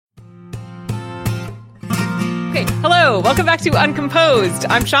Hi, hello, welcome back to Uncomposed.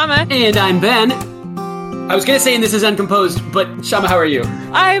 I'm Shama. And I'm Ben. I was going to say This is Uncomposed, but Shama, how are you?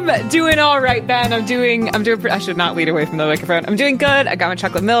 I'm doing all right, Ben. I'm doing, I should not lead away from the microphone. I'm doing good. I got my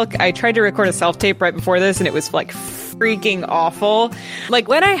chocolate milk. I tried to record a self-tape right before this, and it was like freaking awful. Like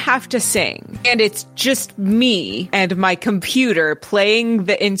when I have to sing and it's just me and my computer playing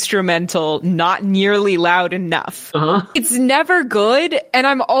the instrumental not nearly loud enough. It's never good. And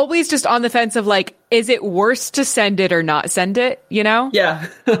I'm always just on the fence of like, is it worse to send it or not send it? You know? Yeah.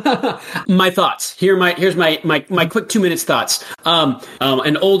 My thoughts. Here's my quick 2 minutes thoughts.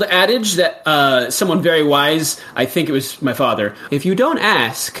 An old adage that someone very wise, I think it was my father, if you don't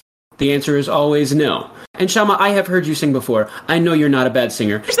ask, the answer is always no. And Shama, I have heard you sing before. I know you're not a bad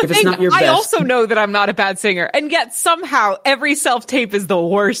singer. If it's not your best, I also know that I'm not a bad singer, and yet somehow every self-tape is the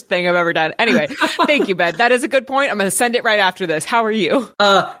worst thing I've ever done. Anyway, thank you, Ben. That is a good point. I'm going to send it right after this. How are you?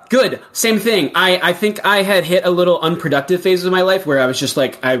 Good. Same thing. I think I had hit a little unproductive phase of my life where I was just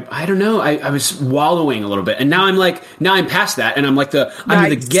like, I don't know. I was wallowing a little bit, and now I'm past that, and I'm like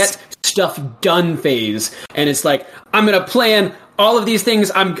I'm in the get stuff done phase, and it's like I'm going to plan all of these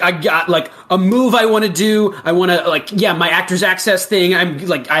things. I got like a move I want to do. I want to my Actors Access thing.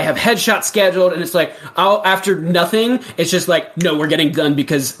 I have headshots scheduled, and it's like, after nothing, it's just like, no, we're getting done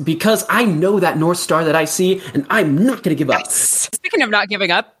because I know that North Star that I see, and I'm not going to give up. Speaking of not giving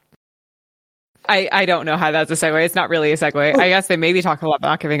up, I don't know how that's a segue. It's not really a segue. I guess they maybe talk a lot about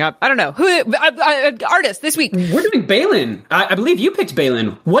not giving up. I don't know. Artist this week. We're doing Baylan. I believe you picked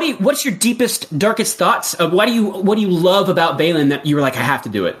Baylan. What's your deepest, darkest thoughts? What do you love about Baylan that you were like, I have to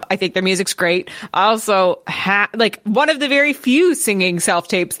do it? I think their music's great. I also one of the very few singing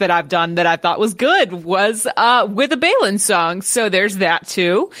self-tapes that I've done that I thought was good was with a Baylan song. So there's that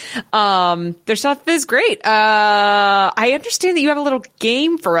too. Their stuff is great. I understand that you have a little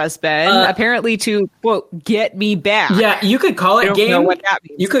game for us, Ben. Apparently to, quote, get me back. Yeah, you could call it game. Know what that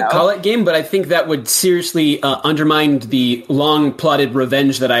means, call it game, but I think that would seriously undermine the long-plotted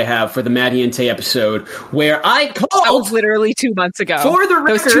revenge that I have for the Maddie and Tay episode, where I called... That was literally 2 months ago. For the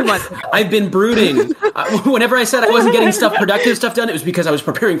record, that was 2 months ago. I've been brooding. Whenever I said I wasn't getting productive stuff done, it was because I was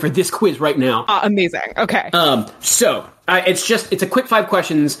preparing for this quiz right now. Amazing. Okay. It's a quick 5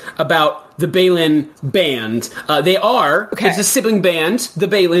 questions about the Baylan band. It's a sibling band, the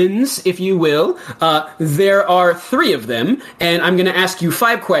Baylans, if you will. There are 3 of them, and I'm going to ask you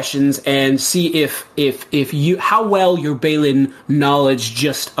 5 questions and see if how well your Baylan knowledge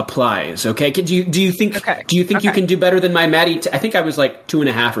just applies. Okay? Do you think you can do better than my Maddie? I think I was like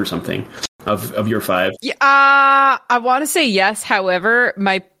 2.5 or something of your 5. Yeah, I want to say yes. However,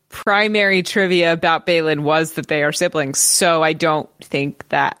 my primary trivia about Baylan was that they are siblings, so I don't think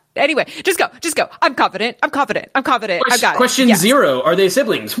that. Anyway, just go. I'm confident. I've got it. Question 0. Are they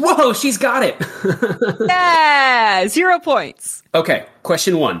siblings? Whoa, she's got it. Yeah, 0 points. Okay,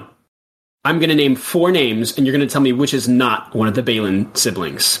 question 1. I'm going to name 4 names, and you're going to tell me which is not one of the Baylan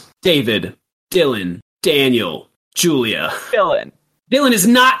siblings. David, Dylan, Daniel, Julia. Dylan is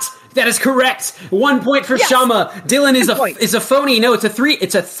not. That is correct. 1 point for Shama. Dylan is a phony. No, it's a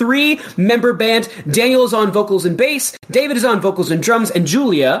 3-member band. Daniel is on vocals and bass. David is on vocals and drums, and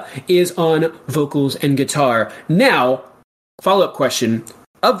Julia is on vocals and guitar. Now, follow-up question.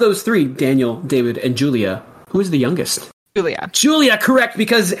 Of those 3, Daniel, David, and Julia, who is the youngest? Julia, correct,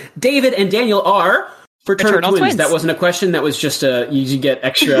 because David and Daniel are fraternal twins. That wasn't a question. That was just you get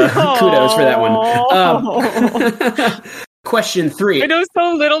extra kudos for that one. Question 3. I know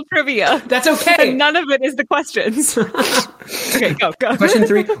so little trivia. That's okay. And none of it is the questions. Okay, go. Question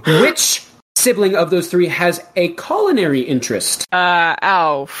 3. Which sibling of those 3 has a culinary interest?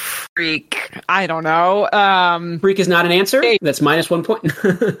 Freak. I don't know. Freak is not an answer. David. That's minus 1 point.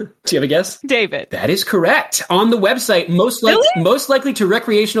 Do you have a guess? David. That is correct. On the website, most likely to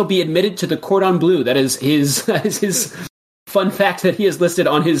recreational be admitted to the Cordon Bleu. That is his fun fact that he has listed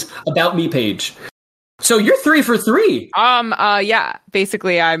on his About Me page. So you're 3 for 3. Yeah.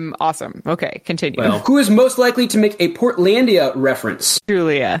 Basically, I'm awesome. Okay, continue. Well, who is most likely to make a Portlandia reference?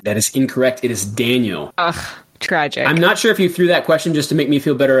 Julia. That is incorrect. It is Daniel. Ugh, tragic. I'm not sure if you threw that question just to make me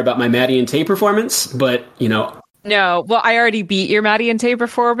feel better about my Maddie and Tay performance, but, No, well, I already beat your Maddie and Tay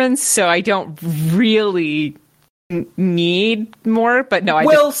performance, so I don't really need more, but no,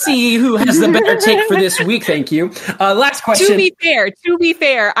 we'll see who has the better take for this week. Thank you. Last question. To be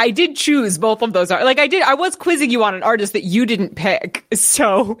fair, I did choose both of those. I was quizzing you on an artist that you didn't pick,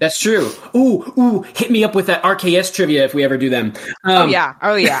 so that's true. Ooh, hit me up with that RKS trivia if we ever do them. Oh yeah.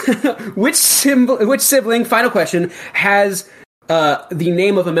 Which sibling? Final question has the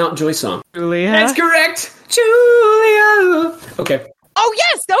name of a Mount Joy song. Julia. That's correct. Julia. Okay. Oh,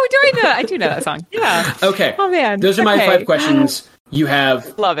 yes! Oh, I do know that song. Yeah. Okay. Oh, man. Those are my 5 questions. You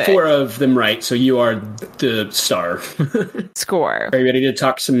have Love it. 4 of them right, so you are the star. Score. Are you ready to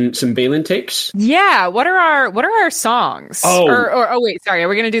talk some Balin takes? Yeah. What are our songs? Oh. Or wait, sorry. Are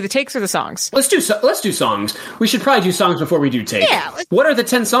we going to do the takes or the songs? Let's do songs. We should probably do songs before we do takes. Yeah. What are the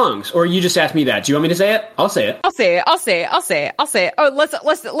 10 songs? Or you just asked me that. Do you want me to say it? I'll say it. I'll say it. Oh,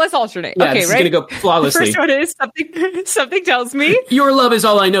 let's alternate. Yeah, Okay, this right? is going to go flawlessly. The first one is something tells me. Your Love Is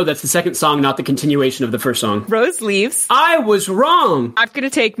All I Know. That's the second song, not the continuation of the first song. Rose Leaves. I was wrong. Not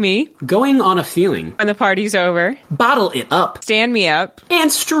Gonna Take Me. Going on a Feeling. When the Party's Over. Bottle It Up. Stand Me Up.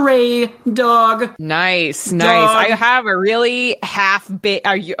 And Stray Dog. Nice. Dog. I have a really half-baked...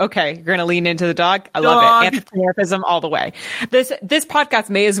 Are you okay? You're gonna lean into the dog? I love it. Anthropomorphism all the way. This podcast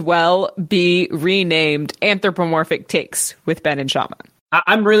may as well be renamed Anthropomorphic Takes with Ben and Shaman.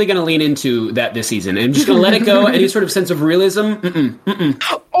 I'm really going to lean into that this season. And I'm just going to let it go. Any sort of sense of realism.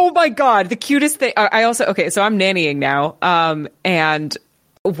 Oh my God. The cutest thing. So I'm nannying now. And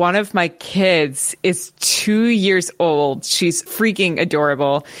one of my kids is 2 years old. She's freaking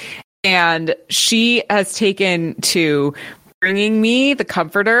adorable. And she has taken to bringing me the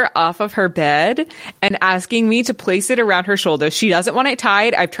comforter off of her bed and asking me to place it around her shoulders. She doesn't want it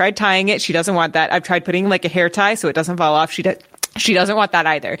tied. I've tried tying it. She doesn't want that. I've tried putting like a hair tie so it doesn't fall off. She doesn't want that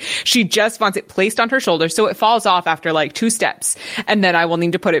either. She just wants it placed on her shoulder so it falls off after like 2 steps, and then I will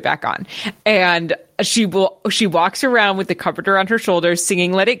need to put it back on. And she walks around with the comforter on her shoulders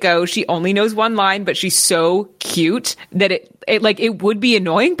singing Let It Go. She only knows one line, but she's so cute that it would be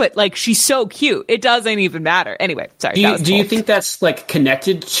annoying, but like she's so cute. It doesn't even matter. Anyway, sorry. Do you think that's like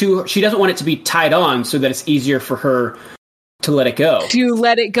connected to her? She doesn't want it to be tied on so that it's easier for her to let it go. To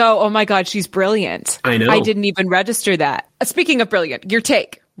let it go. Oh my God, she's brilliant. I know. I didn't even register that. Speaking of brilliant, your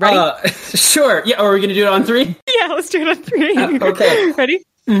take. Ready? Sure. Yeah. Are we going to do it on 3? Yeah, let's do it on 3. Okay. Ready?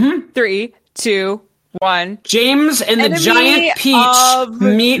 3, 2, 1. James and the Giant Peach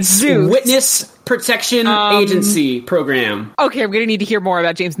meets Zeus. Witness Protection Agency program. Okay, I'm going to need to hear more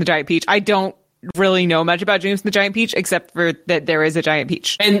about James and the Giant Peach. I don't really know much about James and the Giant Peach, except for that there is a giant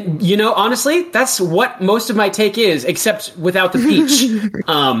peach. And, honestly, that's what most of my take is, except without the peach,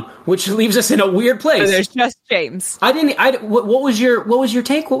 which leaves us in a weird place. So there's just James. What was your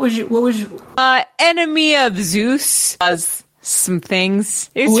take? What was enemy of Zeus does some things.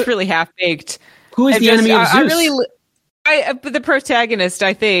 It's really half-baked. Who is the enemy of Zeus? The protagonist,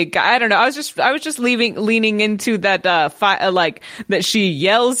 I think. I don't know. I was just leaning into that, that she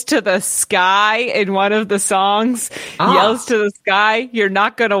yells to the sky in one of the songs. Yells to the sky, "You're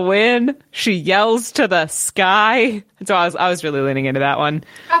not gonna win." She yells to the sky. So I was really leaning into that one.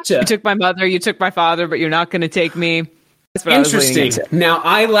 Gotcha. You took my mother, you took my father, but you're not gonna take me. That's what Interesting. I was leaning into. Now,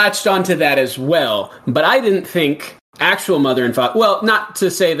 I latched onto that as well, but I didn't think actual mother and father. Well, not to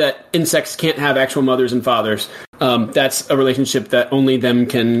say that insects can't have actual mothers and fathers. That's a relationship that only they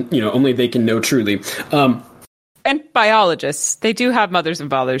can know truly. And biologists, they do have mothers and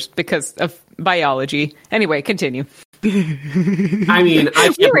fathers because of biology. Anyway, continue. I mean, I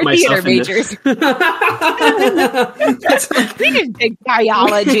can't put myself in this. We didn't take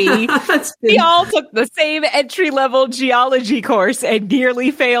biology. We all took the same entry-level geology course and nearly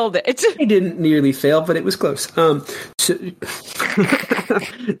failed it. I didn't nearly fail, but it was close.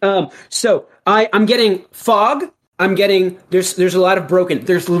 So I'm getting fog. I'm getting there's a lot of broken.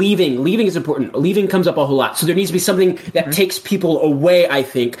 There's leaving. Leaving is important. Leaving comes up a whole lot. So there needs to be something that takes people away. I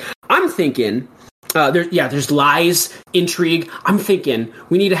think. I'm thinking. There's lies, intrigue. I'm thinking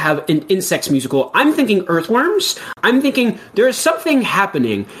we need to have an insects musical. I'm thinking earthworms. I'm thinking there is something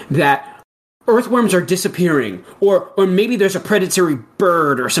happening that earthworms are disappearing, or maybe there's a predatory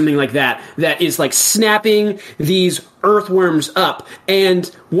bird or something like that is like snapping these earthworms up, and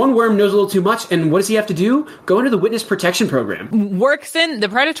one worm knows a little too much, and what does he have to do? Go into the witness protection program. The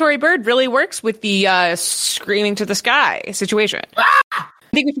predatory bird really works with the screaming to the sky situation. I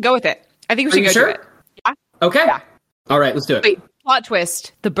think we should go with it. I think we should go sure? do it. Yeah. Okay. Yeah. All right, let's do it. Wait, plot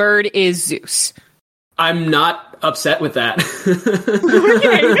twist. The bird is Zeus. I'm not upset with that.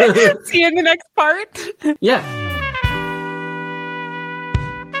 Okay. See you in the next part. Yeah.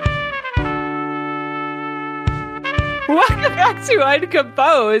 Welcome back to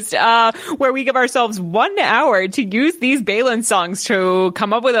Uncomposed, where we give ourselves 1 hour to use these Balin songs to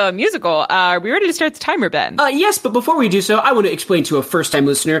come up with a musical. Are we ready to start the timer, Ben? Yes, but before we do so, I want to explain to a first-time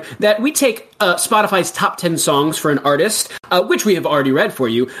listener that we take Spotify's top 10 songs for an artist, which we have already read for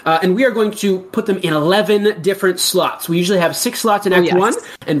you, and we are going to put them in 11 different slots. We usually have 6 slots in Act 1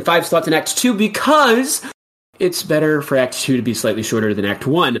 and 5 slots in Act 2 because it's better for Act 2 to be slightly shorter than Act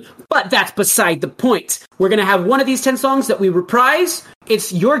 1. But that's beside the point. We're going to have one of these 10 songs that we reprise.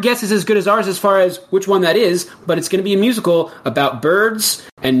 It's your guess is as good as ours as far as which one that is, but it's going to be a musical about birds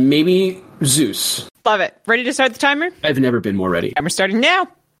and maybe Zeus. Love it. Ready to start the timer? I've never been more ready. Timer starting now.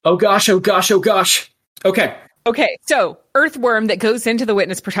 Oh gosh, oh gosh, oh gosh. Okay. Okay, so Earthworm that goes into the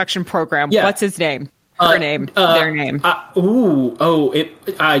Witness Protection Program. Yeah. What's his name? Her name. Their name. No,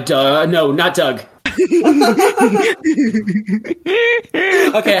 not Doug. Okay,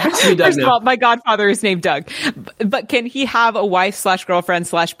 it has to be Doug. First of all, my godfather is named Doug. But can he have a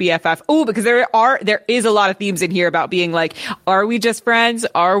wife/girlfriend/BFF? Oh, because there is a lot of themes in here about being like, are we just friends?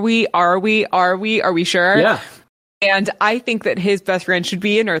 Are we sure? Yeah. And I think that his best friend should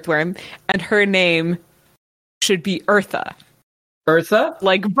be an earthworm, and her name should be Eartha. Eartha?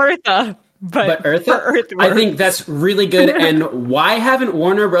 Like Bertha. But Eartha? I think that's really good. And why haven't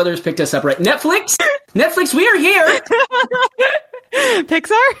Warner Brothers picked us up right? Netflix, we are here.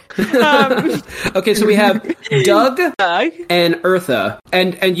 Pixar? Okay, so we have Doug and Eartha.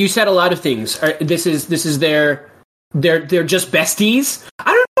 And you said a lot of things. This is they're just besties.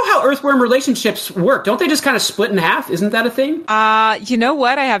 I don't know how earthworm relationships work. Don't they just kind of split in half? Isn't that a thing? You know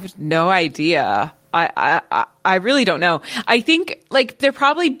what? I have no idea. I really don't know. I think like they're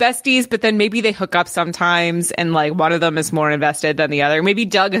probably besties, but then maybe they hook up sometimes, and like one of them is more invested than the other. Maybe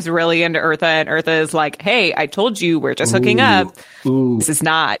Doug is really into Eartha, and Eartha is like, "Hey, I told you we're just hooking up. This is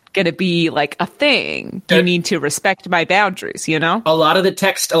not gonna be like a thing. You need to respect my boundaries." You know. A lot of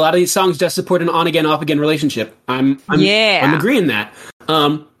these songs just support an on again, off again relationship. I'm agreeing that.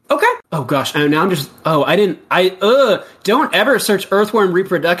 Okay. Oh gosh. Now I'm just. Don't ever search earthworm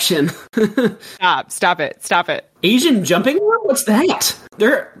reproduction. Stop it. Asian jumping worm? What's that?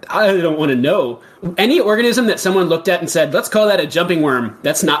 I don't want to know. Any organism that someone looked at and said, "Let's call that a jumping worm."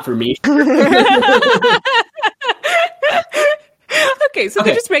 That's not for me. Okay, so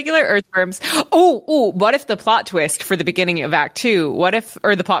they're just regular earthworms. Oh, what if the plot twist for the beginning of Act 2,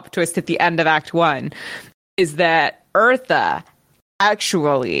 or the plot twist at the end of Act 1, is that Eartha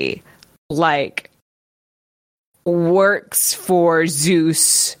actually, like, works for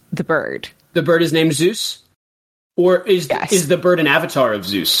Zeus the bird. The bird is named Zeus? Or is the bird an avatar of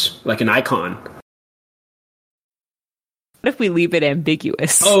Zeus, like an icon? What if we leave it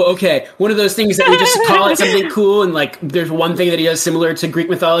ambiguous? Oh, okay. One of those things that we just call it something cool, and like there's one thing that he does similar to Greek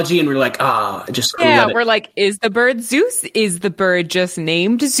mythology, and we're like, we're like, is the bird Zeus? Is the bird just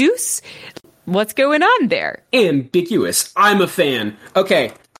named Zeus? What's going on there? Ambiguous. I'm a fan.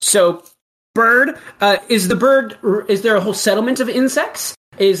 Okay, so bird. Is there a whole settlement of insects?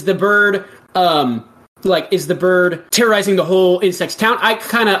 Is the bird terrorizing the whole insects town? I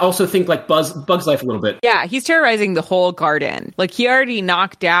kind of also think like Bug's Life a little bit. Yeah, he's terrorizing the whole garden. Like he already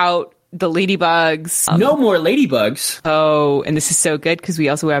knocked out the ladybugs. No more ladybugs. Oh, and this is so good because we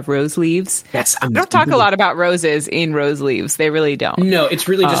also have rose leaves. They don't talk a lot about roses in Rose Leaves. They really don't. No, it's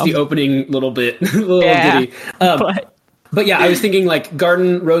really just the opening little bit, ditty. But yeah, I was thinking like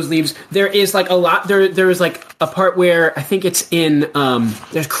garden, rose leaves. There is like a lot. There is like a part where I think it's in.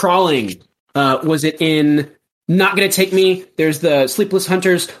 There's crawling. Was it in Not Gonna Take Me? There's the Sleepless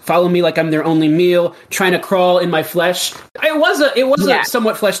Hunters, Follow Me Like I'm Their Only Meal, Trying to Crawl in My Flesh. It was a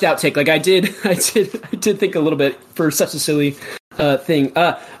somewhat fleshed out take. Like I did think a little bit for such a silly thing.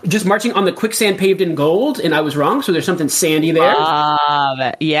 Just Marching on the Quicksand Paved in Gold, and I was wrong, so there's something sandy there.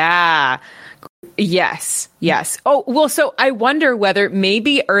 Yeah. Yes. Oh, well, so I wonder whether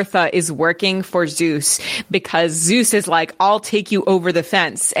maybe Eartha is working for Zeus because Zeus is like, I'll take you over the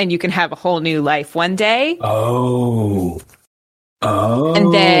fence and you can have a whole new life one day. Oh.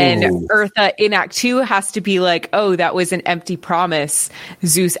 And then Eartha in Act 2 has to be like, oh, that was an empty promise.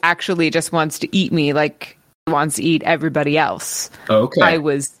 Zeus actually just wants to eat me like he wants to eat everybody else. Okay. I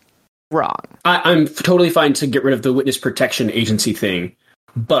was wrong. I'm totally fine to get rid of the Witness Protection Agency thing.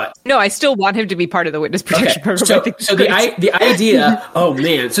 But no, I still want him to be part of the Witness Protection Program. So the idea, oh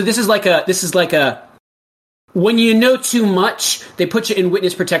man, so this is like a when you know too much, they put you in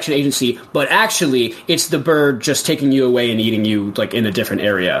Witness Protection Agency, but actually it's the bird just taking you away and eating you like in a different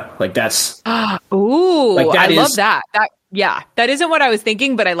area. Like that's ooh, like I love that. That isn't what I was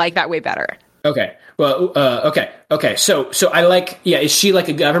thinking, but I like that way better. Okay. Well, okay. So I like, is she like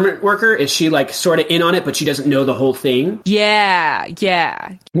a government worker? Is she like sort of in on it, but she doesn't know the whole thing? Yeah.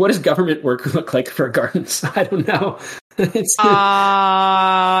 What does government work look like for gardens? I don't know.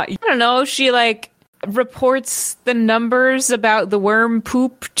 I don't know. She like reports the numbers about the worm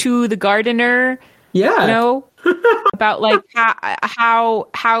poop to the gardener. Yeah. You know? About like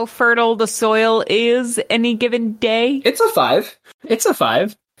how fertile the soil is any given day. It's a 5.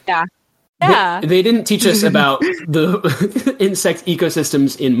 Yeah. Yeah. They didn't teach us about the insect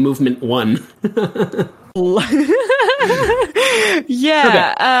ecosystems in Movement 1.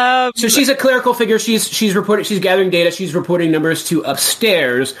 Yeah. Okay. So she's a clerical figure. She's reporting. She's gathering data. She's reporting numbers to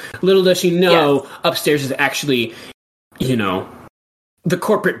upstairs. Little does she know, upstairs is actually, the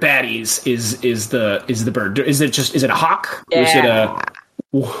corporate baddies is the bird. Is it a hawk? Yeah. Or is it a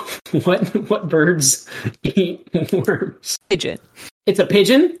what birds eat worms? Pigeon. It's a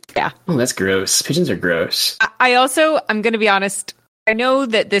pigeon? Yeah. Oh, that's gross. Pigeons are gross. I'm going to be honest, I know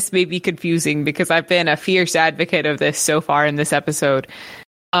that this may be confusing because I've been a fierce advocate of this so far in this episode.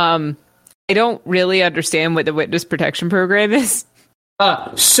 I don't really understand what the witness protection program is.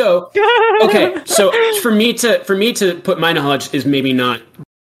 So for me to put my knowledge is maybe not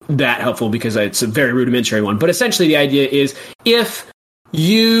that helpful because it's a very rudimentary one. But essentially the idea is if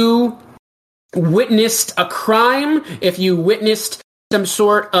you witnessed a crime, if you witnessed some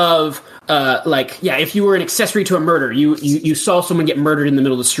sort of if you were an accessory to a murder, you saw someone get murdered in the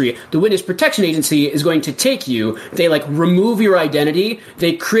middle of the street, the Witness Protection Agency is going to take you, they remove your identity,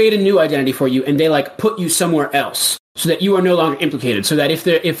 they create a new identity for you, and they put you somewhere else so that you are no longer implicated, so that if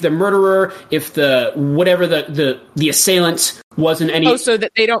the murderer, if the assailant wasn't any... so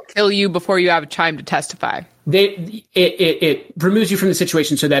that they don't kill you before you have time to testify. It removes you from the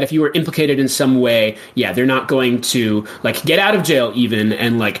situation so that if you were implicated in some way, they're not going to get out of jail even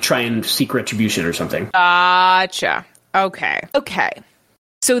and try and seek retribution or something. Gotcha. Okay.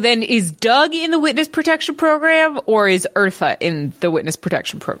 So then is Doug in the witness protection program or is Eartha in the witness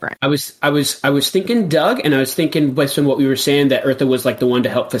protection program? I was thinking Doug, and I was thinking based on what we were saying that Eartha was the one to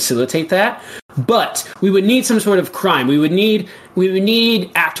help facilitate that. But we would need some sort of crime. We would need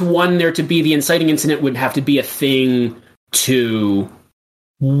Act 1 there to be the inciting incident would have to be a thing to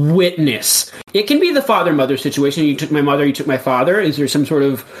witness. It can be the father-mother situation. You took my mother, you took my father. Is there some sort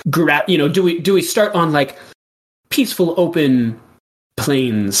of do we start on peaceful open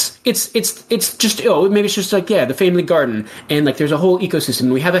plains? It's just maybe it's just the family garden, and there's a whole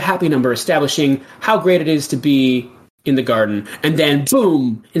ecosystem. We have a happy number establishing how great it is to be in the garden, and then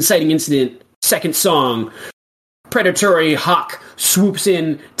boom, inciting incident. Second song, predatory hawk swoops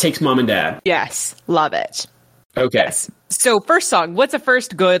in, takes mom and dad. Yes, love it. Okay. Yes. So first song, what's a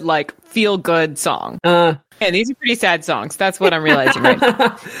first good feel good song? And these are pretty sad songs. That's what I'm realizing right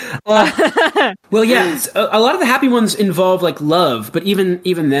now. Well, yeah, a lot of the happy ones involve love, but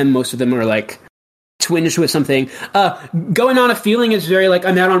even then, most of them are twinged with something. Going on a feeling is very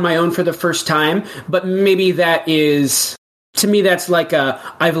I'm out on my own for the first time, but maybe that is, to me, that's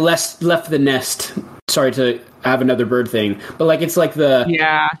I've left the nest. Sorry to have another bird thing, but it's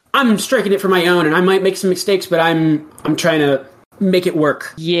I'm striking it for my own, and I might make some mistakes, but I'm trying to make it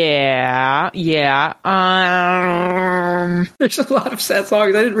work. Yeah. There's a lot of sad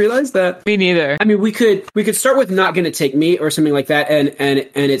songs. I didn't realize that. Me neither. I mean, we could start with "Not Gonna Take Me" or something like that, and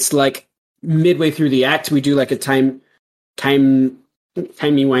it's midway through the act, we do a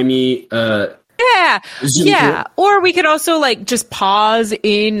timey-wimey Yeah. Or we could also just pause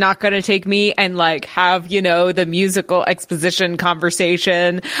in Not Gonna Take Me and have, the musical exposition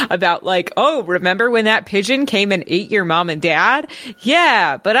conversation about remember when that pigeon came and ate your mom and dad?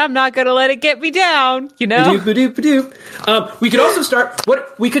 Yeah, but I'm not gonna let it get me down, We could also start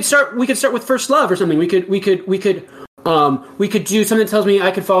we could start with First Love or something. We could do something that tells me I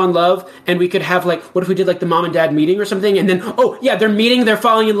could fall in love, and we could have what if we did the mom and dad meeting or something, and then they're meeting, they're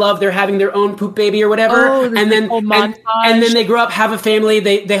falling in love, they're having their own poop baby or whatever, and then they grow up, have a family,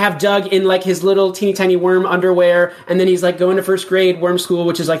 they have Doug in his little teeny tiny worm underwear, and then he's going to first grade worm school,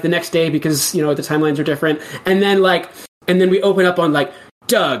 which is the next day because the timelines are different, and then we open up on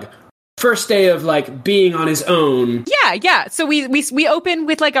Doug. First day of being on his own. Yeah. So we open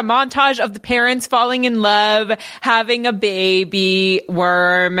with a montage of the parents falling in love, having a baby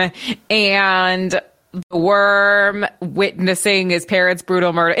worm, and the worm witnessing his parents'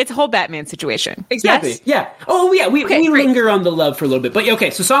 brutal murder. It's a whole Batman situation. Exactly. Yes? Yeah. Oh yeah. We linger on the love for a little bit, but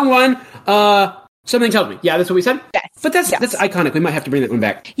okay. So song 1. Something tells me. Yeah, that's what we said? Yes. But that's iconic. We might have to bring that one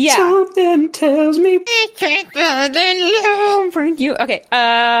back. Yeah. Something tells me. Okay.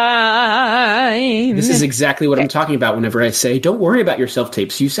 This is exactly what I'm talking about whenever I say, don't worry about your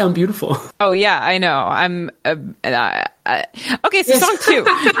self-tapes. You sound beautiful. Oh, yeah, I know. I'm... okay, so yes. Song 2.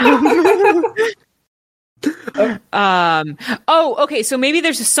 Okay, so maybe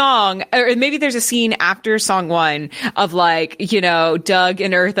there's a song, or maybe there's a scene after song 1 of Doug and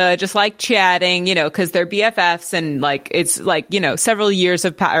Eartha just chatting, because they're BFFs, and it's several years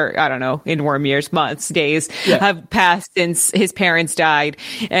have or I don't know, in worm years, months, days have passed since his parents died,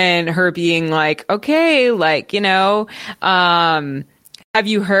 and her being okay, Have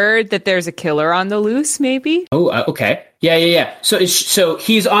you heard that there's a killer on the loose, maybe? Oh, okay. Yeah. So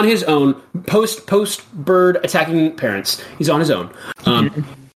he's on his own, post bird attacking parents. He's on his own.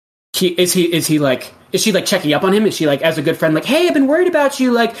 Is she like checking up on him? Is she like, as a good friend, like, hey, I've been worried about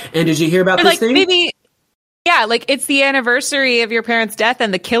you, like, and did you hear about this thing? Maybe, yeah, like it's the anniversary of your parents' death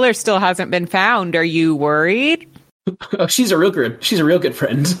and the killer still hasn't been found. Are you worried? Oh, she's a real good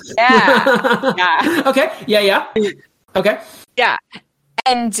friend. Yeah. Yeah. Okay. Yeah. Okay. Yeah.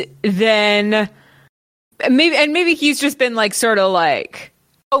 And then maybe he's just been like sort of like,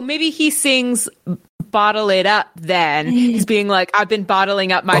 oh, maybe he sings Bottle It Up then. He's being like, I've been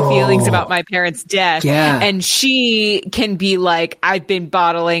bottling up my feelings about my parents' death. Yeah. And she can be like, I've been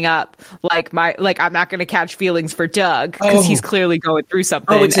bottling up I'm not going to catch feelings for Doug because he's clearly going through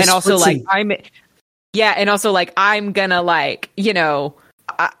something. And also like, I'm gonna like, you know,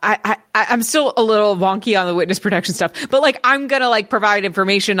 I'm still a little wonky on the witness protection stuff, but like I'm gonna like provide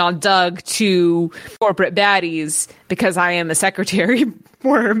information on Doug to corporate baddies because I am a secretary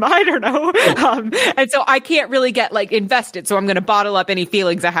worm. I don't know, and so I can't really get like invested. So I'm gonna bottle up any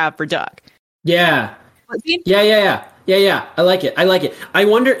feelings I have for Doug. Yeah. I like it. I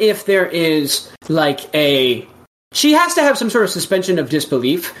wonder if there is like she has to have some sort of suspension of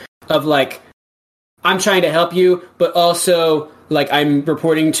disbelief of like, I'm trying to help you, but also like I'm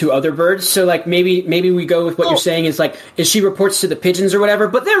reporting to other birds. So like maybe we go with what you're saying is like, is she reports to the pigeons or whatever,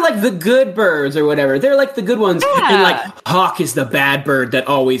 but they're like the good birds or whatever. They're like the good ones. Yeah. And like Hawk is the bad bird that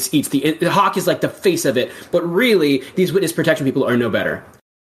always eats the Hawk is like the face of it. But really these witness protection people are no better.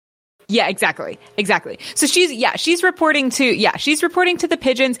 Yeah, exactly. So she's reporting to the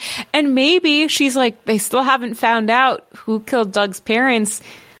pigeons, and maybe she's like, they still haven't found out who killed Doug's parents.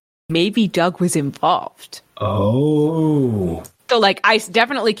 Maybe Doug was involved. Oh. So like, I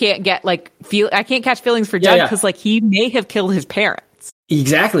definitely can't get like I can't catch feelings for Doug because like he may have killed his parents.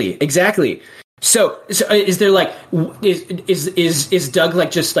 Exactly. So is there like is Doug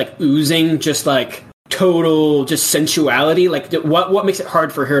like just like oozing just like total just sensuality? Like what makes it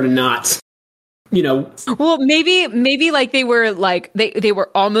hard for her to not, you know? Well, maybe like they were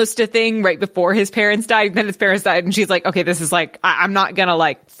almost a thing right before his parents died. Then his parents died, and she's like, okay, this is like, I'm not gonna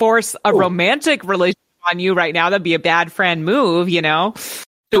like force a romantic relationship on you right now. That'd be a bad friend move, you know.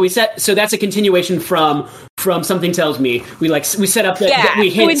 So that's a continuation from Something Tells Me. We set up that we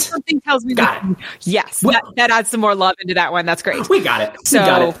hint. When Something Tells Me. Got it. Yes, that adds some more love into that one. That's great. We got it.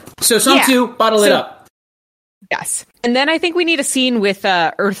 So song 2, Bottle It Up. Yes. And then I think we need a scene with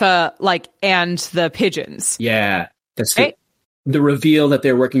Eartha, like, and the pigeons. Yeah. That's right? The reveal that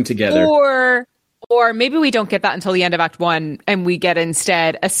they're working together. Or maybe we don't get that until the end of Act 1, and we get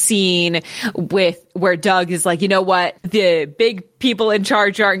instead a scene where Doug is like, you know what? The big people in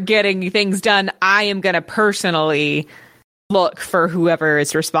charge aren't getting things done. I am going to personally look for whoever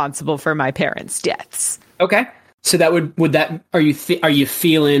is responsible for my parents' deaths. Okay. So are you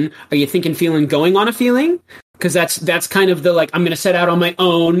thinking feeling going on a feeling? Because that's kind of the like, I'm going to set out on my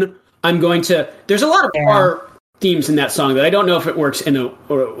own. There's a lot of our themes in that song that I don't know if it works in a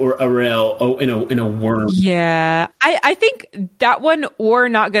worm. Yeah, I think that one or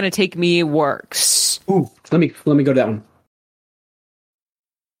Not Gonna Take Me works. Ooh, let me go to that one.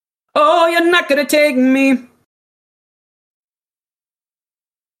 Oh, you're not gonna take me.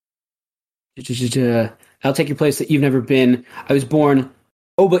 I'll take your place that you've never been. I was born.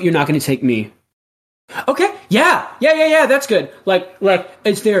 Oh, but you're not gonna take me. Okay, yeah, that's good. Like,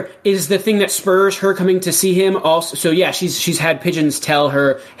 is the thing that spurs her coming to see him also? So yeah, she's had pigeons tell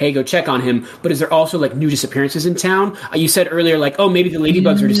her, hey, go check on him. But is there also like new disappearances in town? You said earlier, like, oh, maybe the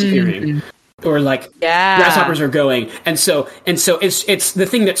ladybugs are disappearing, or like grasshoppers are going, and so it's the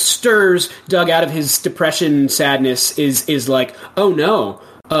thing that stirs Doug out of his depression, sadness is like, oh no,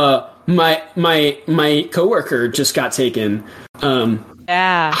 my coworker just got taken.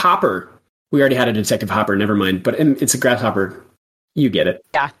 Hopper. We already had a Detective Hopper, never mind. But it's a grasshopper. You get it.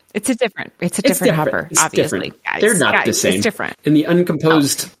 Yeah, it's a different Hopper, it's obviously. Different. They're not the same. It's different. In the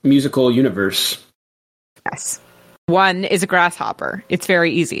uncomposed musical universe. Yes. One is a grasshopper. It's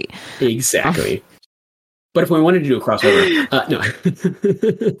very easy. Exactly. But if we wanted to do a crossover, no.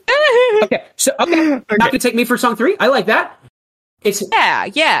 Okay, not going to take me for song 3. I like that.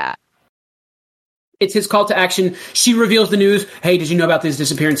 Yeah. It's his call to action. She reveals the news. Hey, did you know about these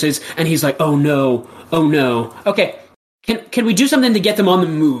disappearances? And he's like, oh no. Okay, can we do something to get them on the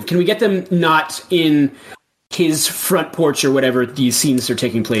move? Can we get them not in his front porch or whatever these scenes are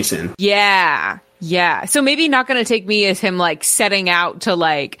taking place in? Yeah. So maybe Not Gonna Take Me is him like setting out to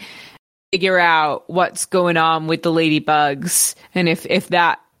like figure out what's going on with the ladybugs and if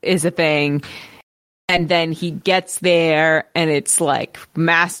that is a thing. and then he gets there and it's like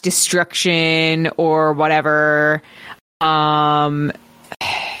mass destruction or whatever. I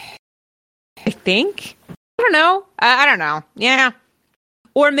think. I don't know. I don't know. Yeah.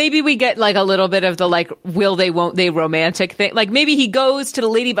 Or maybe we get like a little bit of the like will they won't they romantic thing. Like maybe he goes to the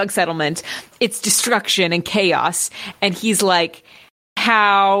Ladybug settlement. It's destruction and chaos, and he's like,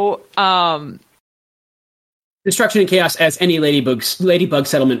 how destruction and chaos as any ladybug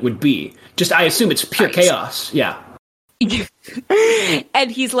settlement would be. Just I assume it's pure chaos. Yeah.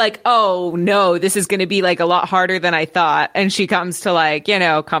 And he's like, oh no, this is going to be like a lot harder than I thought. And she comes to like,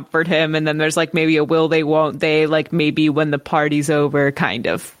 comfort him. And then there's like maybe a will they, won't they, like maybe when the party's over kind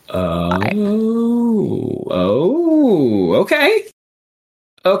of. Okay.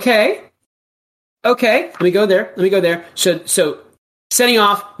 Let me go there. So setting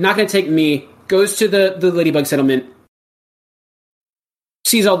off, not going to take me, goes to the Ladybug settlement,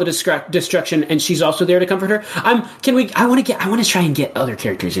 sees all the destruction, and she's also there to comfort her. I want to try and get other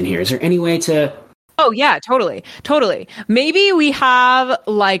characters in here. Is there any way to? Oh yeah, totally. Maybe we have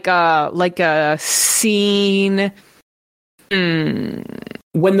like a scene. When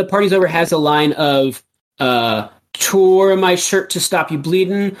the party's over has a line of tore my shirt to stop you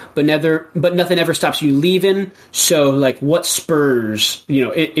bleeding, but nothing ever stops you leaving. So like what spurs,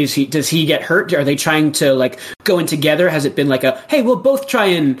 does he get hurt? Are they trying to like go in together? Has it been like hey, we'll both try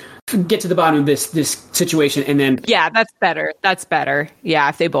and get to the bottom of this situation? And then yeah, that's better. Yeah,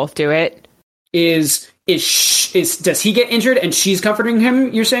 if they both do it. Does he get injured and she's comforting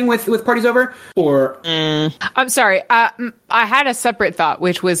him, you're saying, with parties over? Or I'm sorry, I had a separate thought,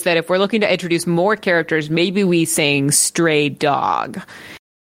 which was that if we're looking to introduce more characters, maybe we sing Stray Dog,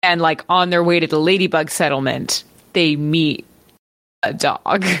 and like on their way to the Ladybug settlement they meet a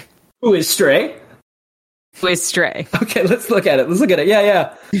dog who is Stray. Okay, let's look at it.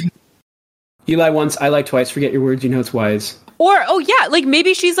 Yeah. You lie once, I lie twice, forget your words, it's wise. Or,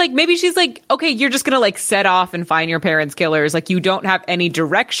 maybe she's like, okay, you're just going to like set off and find your parents' killers. Like you don't have any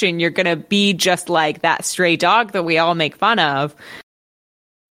direction. You're going to be just like that stray dog that we all make fun of.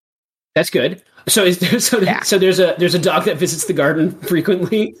 That's good. So there's a dog that visits the garden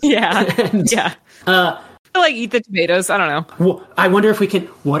frequently. Yeah. And, yeah. Like eat the tomatoes. I don't know. Well, I wonder if we can,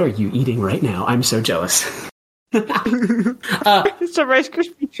 what are you eating right now? I'm so jealous. It's a Rice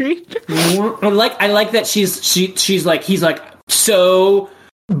Krispie treat. I like that she's like, he's like so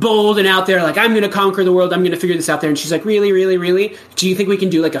bold and out there, like I'm gonna conquer the world, I'm gonna figure this out there, and she's like, really, do you think we can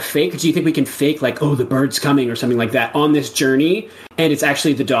do like a fake? Do you think we can fake like, oh, the bird's coming or something like that on this journey, and it's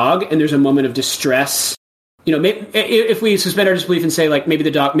actually the dog, and there's a moment of distress? Maybe, if we suspend our disbelief and say like maybe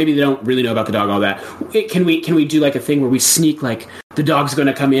they don't really know about the dog, all that, can we do like a thing where we sneak like the dog's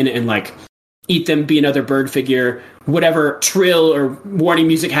gonna come in and like eat them, be another bird figure, whatever trill or warning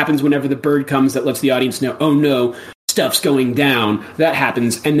music happens whenever the bird comes that lets the audience know, oh no, stuff's going down. That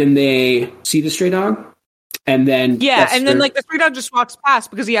happens, and then they see the stray dog, and then then like the stray dog just walks past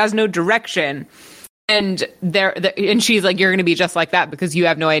because he has no direction, and and she's like, you're going to be just like that because you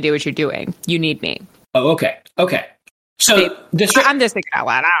have no idea what you're doing. You need me. Oh, okay. So I'm just thinking out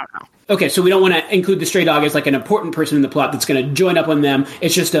loud. I don't know. Okay, so we don't want to include the stray dog as like an important person in the plot that's going to join up on them.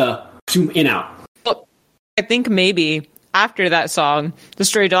 It's just a in out. Well, I think maybe after that song, the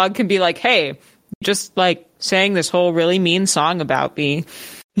stray dog can be like, hey, just like sang this whole really mean song about me,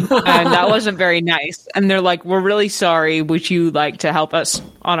 and that wasn't very nice. And they're like, we're really sorry. Would you like to help us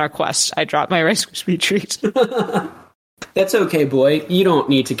on our quest? I dropped my Rice Krispie treat. That's okay, boy. You don't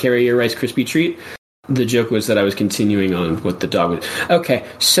need to carry your Rice Krispie treat. The joke was that I was continuing on what the dog was. Okay,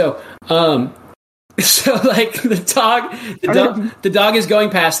 so like the dog is going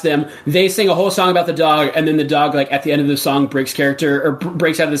past them. They sing a whole song about the dog, and then the dog, like at the end of the song, breaks character or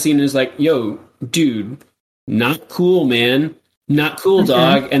breaks out of the scene and is like, "Yo, dude, not cool, man, not cool,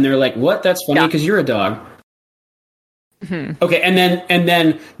 dog." And they're like, "What? That's funny because you're a dog." Mm-hmm. Okay, and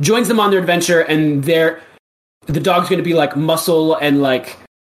then joins them on their adventure, and the dog's going to be like muscle and like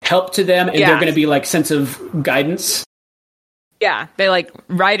help to them, and they're going to be like sense of guidance. Yeah, they like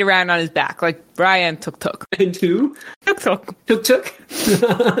ride around on his back, like Brian Tuk. And who? Tuk.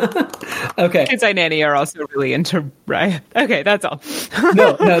 Okay. Kids I Nanny are also really into Brian. Okay, that's all.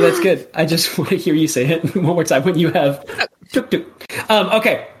 No, that's good. I just want to hear you say it one more time when you have Tuk.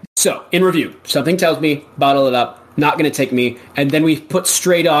 Okay, so in review, something tells me, bottle it up, not going to take me, and then we put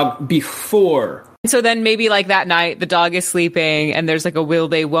Stray Dog before. So then maybe like that night the dog is sleeping and there's like a will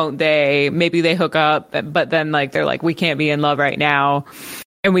they, won't they, maybe they hook up, but then like they're like, we can't be in love right now,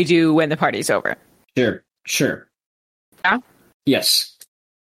 and we do when the party's over. Sure. Yeah? Yes.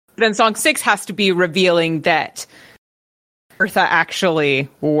 Then song 6 has to be revealing that Bertha actually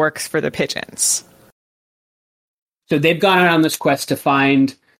works for the pigeons. So they've gone out on this quest to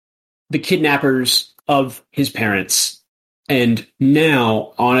find the kidnappers of his parents. And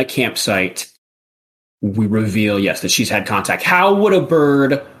now on a campsite, we reveal, yes, that she's had contact. How would a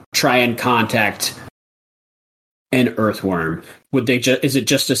bird try and contact an earthworm? Would they is it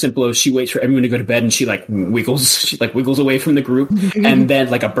just as simple as she waits for everyone to go to bed and she wiggles away from the group and then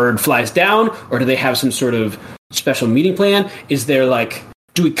like a bird flies down? Or do they have some sort of special meeting plan? Is there like,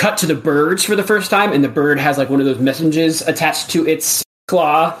 do we cut to the birds for the first time and the bird has like one of those messages attached to its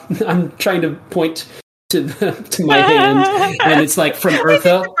claw? I'm trying to point to my hand, and it's like from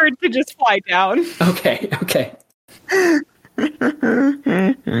Eartha. The bird could just fly down. Okay.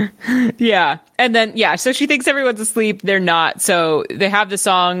 Yeah. And then, so she thinks everyone's asleep. They're not. So they have the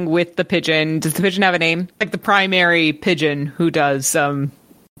song with the pigeon. Does the pigeon have a name? Like the primary pigeon who does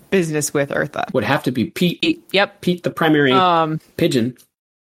business with Eartha. Would have to be Pete. Yep. Pete, the primary pigeon.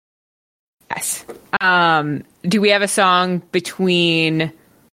 Yes. Do we have a song between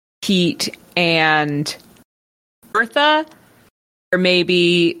Pete and Eartha? Or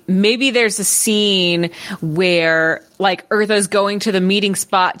maybe there's a scene where like Eartha's going to the meeting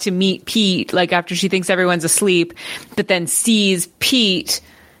spot to meet Pete, like after she thinks everyone's asleep, but then sees Pete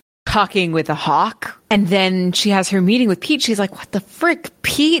talking with a hawk. And then she has her meeting with Pete. She's like, what the frick,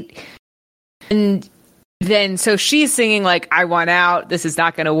 Pete? And then so she's singing like, I want out. This is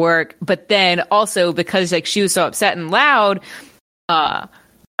not going to work. But then also because like she was so upset and loud,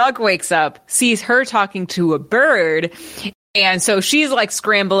 Doug wakes up, sees her talking to a bird. And so she's like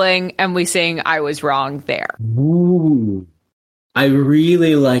scrambling and we sing I Was Wrong there. Ooh. I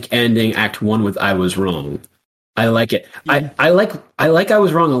really like ending Act 1 with I Was Wrong. I like it. Yeah. I like I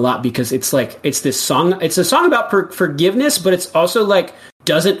Was Wrong a lot because it's like it's this song. It's a song about forgiveness, but it's also like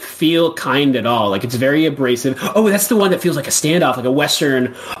doesn't feel kind at all. Like it's very abrasive. Oh, that's the one that feels like a standoff, like a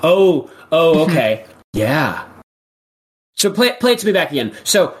Western. Oh, okay. Yeah. So play it to me back again.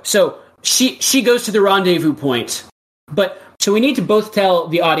 So she goes to the rendezvous point. But so we need to both tell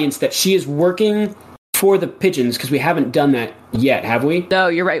the audience that she is working for the pigeons because we haven't done that yet, have we? No,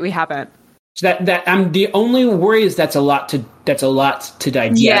 you're right, we haven't. So that I'm the only worry is that's a lot to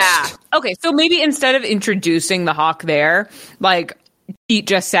digest. Yeah. Okay, so maybe instead of introducing the hawk there, like Pete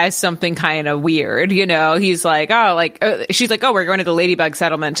just says something kind of weird, you know? He's like, she's like, we're going to the ladybug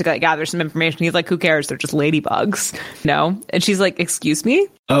settlement to gather some information. He's like, who cares? They're just ladybugs, no? And she's like, excuse me?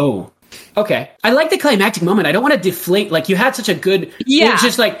 Oh. Okay. I like the climactic moment. I don't want to deflate. Like, you had such a good... Yeah. It's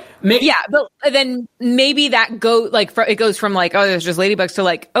just like... but then maybe that it goes from like, oh, there's just ladybugs to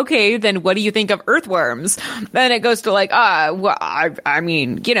like, okay, then what do you think of earthworms? Then it goes to like, well, I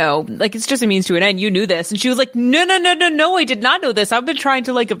mean, you know, like it's just a means to an end. You knew this. And she was like, no, I did not know this. I've been trying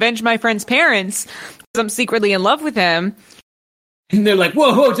to like avenge my friend's parents because I'm secretly in love with him. And they're like,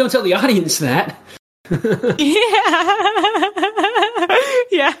 whoa, don't tell the audience that.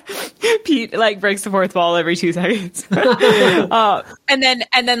 Yeah. Pete like breaks the fourth wall every 2 seconds. And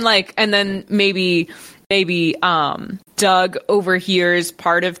then maybe Doug overhears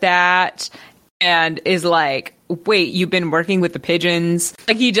part of that and is like, wait, you've been working with the pigeons?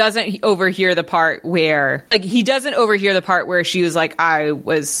 Like he doesn't overhear the part where she was like, I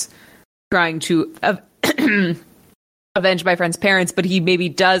was trying to avenge my friend's parents, but he maybe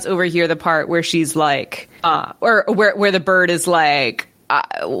does overhear the part where she's like, or where the bird is like,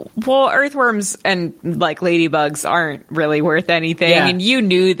 well, earthworms and like ladybugs aren't really worth anything, and you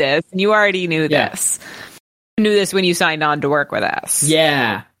knew this, and you already knew this. You knew this when you signed on to work with us.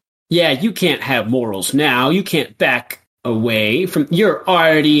 Yeah, you can't have morals now. You can't back away from. You're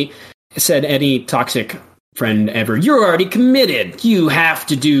already, said any toxic friend ever. You're already committed. You have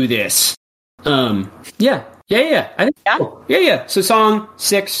to do this. Yeah. I think so. Yeah. So song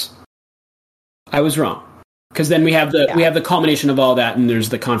 6, I Was Wrong. Because then we have the culmination of all that, and there's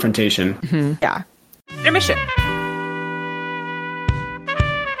the confrontation. Mm-hmm. Yeah. Intermission.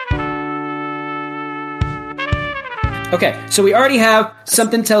 Okay, so we already have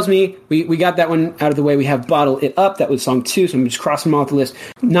Something Tells Me. We got that one out of the way. We have Bottle It Up. That was song 2, so I'm just crossing them off the list.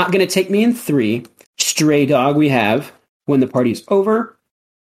 Not Gonna Take Me in 3. Stray Dog we have When the Party's Over.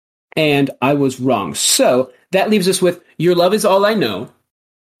 And I Was Wrong. So that leaves us with Your Love Is All I Know,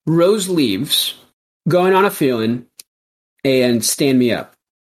 Rose Leaves, Going on a Feeling, and Stand Me Up,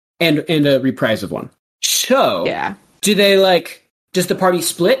 and a reprise of one. So, do they does the party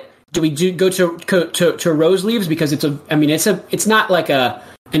split? Do we go to Rose Leaves because it's not like an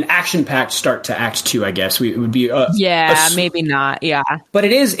action packed start to Act 2? I guess it would be. Maybe not. Yeah, but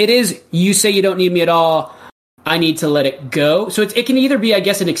it is. You Say You Don't Need Me at All. I need to let it go. So it can either be, I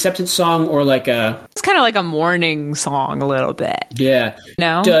guess, an acceptance song or like it's kind of like a mourning song a little bit. Yeah.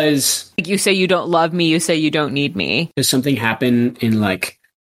 No? Does... Like you say you don't love me, you say you don't need me. Does something happen in like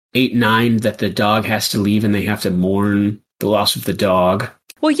 8, 9 that the dog has to leave and they have to mourn the loss of the dog?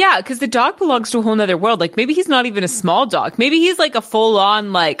 Well, yeah, because the dog belongs to a whole nother world. Like, maybe he's not even a small dog. Maybe he's like a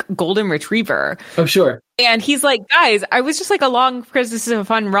full-on, like, golden retriever. Oh, sure. And he's like, guys, I was just like along because this is a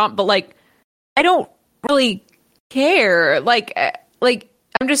fun romp, but like, I don't really care. Like,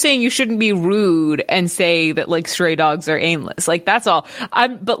 I'm just saying you shouldn't be rude and say that like stray dogs are aimless. Like, that's all.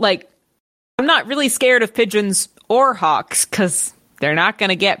 But like, I'm not really scared of pigeons or hawks because they're not going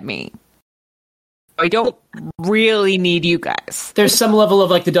to get me. I don't really need you guys. There's some level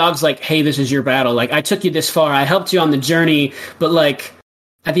of like the dog's like, hey, this is your battle. Like, I took you this far. I helped you on the journey. But like,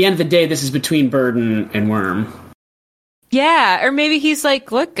 at the end of the day, this is between bird and worm. Yeah. Or maybe he's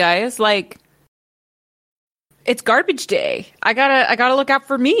like, look, guys, like, it's garbage day. I gotta look out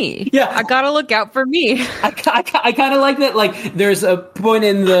for me. Yeah. I gotta look out for me. I kind of like that. Like, there's a point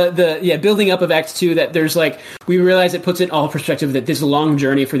in the building up of Act 2 that there's like, we realize it puts in all perspective that this long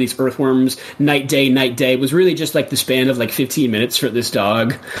journey for these earthworms, night, day, was really just like the span of like 15 minutes for this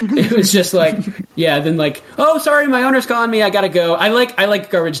dog. It was just like, yeah, then like, oh, sorry, my owner's calling me. I gotta go. I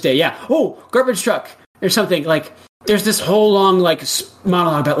like garbage day. Yeah. Oh, garbage truck or something. Like, there's this whole long like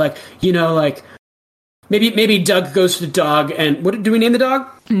monologue about like, you know, like, Maybe Doug goes to the dog, and what do we name the dog?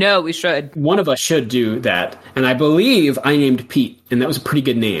 No, we should. One of us should do that, and I believe I named Pete, and that was a pretty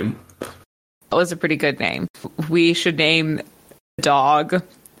good name. That was a pretty good name. We should name the dog.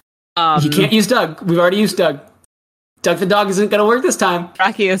 You can't use Doug. We've already used Doug. Doug the dog isn't going to work this time.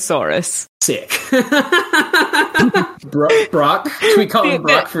 Brachiosaurus. Sick. Brock. Should we call him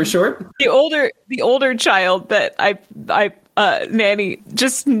Brock for short? The older child that I nanny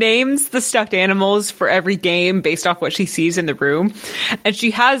just names the stuffed animals for every game based off what she sees in the room, and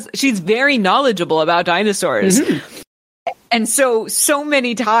she's very knowledgeable about dinosaurs. Mm-hmm. And so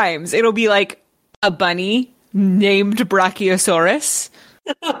many times it'll be like a bunny named Brachiosaurus.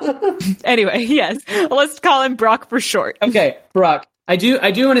 Anyway, yes, let's call him Brock for short. Okay, Brock. I do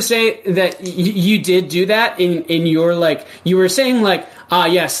want to say that you did do that in your, like, you were saying, like,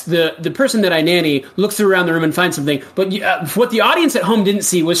 yes, the person that I nanny looks around the room and finds something, but what the audience at home didn't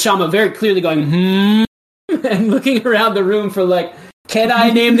see was Shama very clearly going, and looking around the room for, like, can I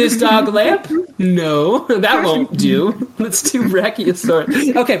name this dog Lamp? No, that won't do. Let's do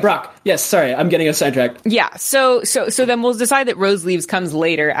Brachiosaurus. Okay, Brock. Yes, sorry, I'm getting us sidetracked. Yeah, so then we'll decide that Rose leaves comes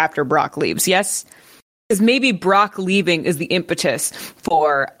later after Brock leaves, yes? Because maybe Brock leaving is the impetus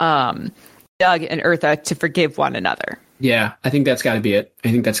for Doug and Eartha to forgive one another. Yeah, I think that's got to be it.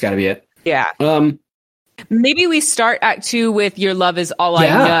 Yeah. Maybe we start Act 2 with Your Love Is All I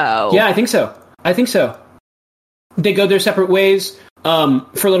Know. Yeah, I think so. They go their separate ways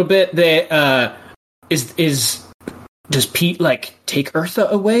for a little bit. They does Pete like take Eartha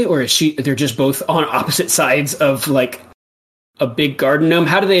away, or is they're just both on opposite sides of like a big garden gnome?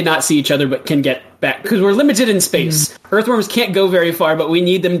 How do they not see each other but can get back? Because we're limited in space. Earthworms can't go very far, but we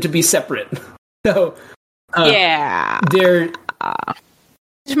need them to be separate. So they're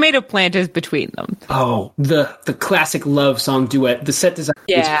tomato plant is between them. Oh, the classic love song duet. The set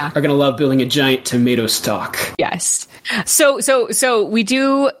designers are going to love building a giant tomato stalk. Yes. So we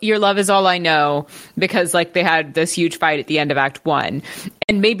do Your Love Is All I Know because like they had this huge fight at the end of Act 1.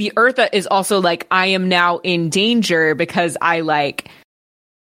 And maybe Eartha is also like, I am now in danger because I like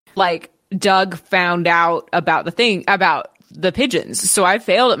Doug found out about the pigeons. So I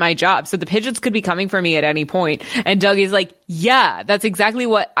failed at my job. So the pigeons could be coming for me at any point. And Doug is like, yeah, that's exactly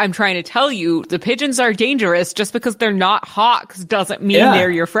what I'm trying to tell you. The pigeons are dangerous. Just because they're not hawks doesn't mean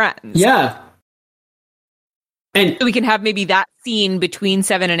they're your friends. Yeah. And so we can have maybe that scene between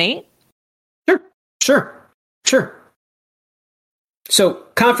 7 and 8? Sure. So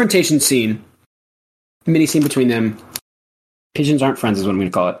confrontation scene, mini scene between them. Pigeons aren't friends is what I'm going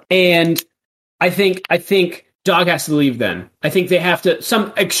to call it. And I think Dog has to leave then. I think they have to,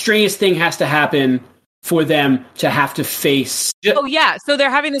 some extraneous thing has to happen for them to have to face. Oh, yeah. So they're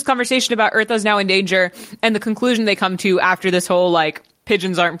having this conversation about Eartha's now in danger. And the conclusion they come to after this whole, like,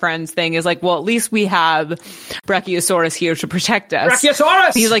 pigeons aren't friends thing is like, well, at least we have Brachiosaurus here to protect us.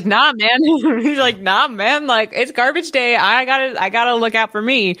 Brachiosaurus! He's like, nah, man. Like, it's garbage day. I gotta look out for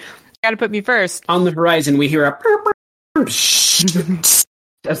me. Gotta put me first. On the horizon, we hear a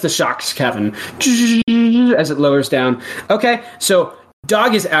as the shocks Kevin as it lowers down. Okay, so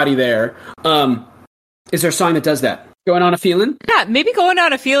Dog is outie there. Is there a song that does that? Going on a feeling? Yeah, maybe going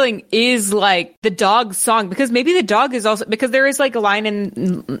on a feeling is like the dog's song, because maybe the dog is also, because there is like a line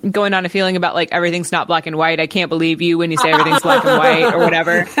in Going on a Feeling about like everyth's not black and white. I can't believe you when you say everything's black and white or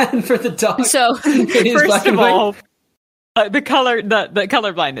whatever. And for the dog, so it is first of white. all, the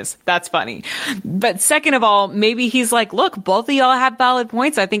color blindness, that's funny. But second of all, maybe he's like, look, both of y'all have valid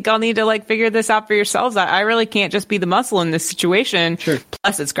points. I think I'll need to like figure this out for yourselves. I really can't just be the muscle in this situation. Sure.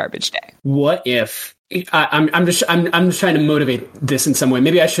 Plus it's garbage day. What if I'm just trying to motivate this in some way.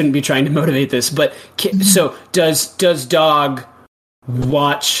 Maybe I shouldn't be trying to motivate this, but so does Dog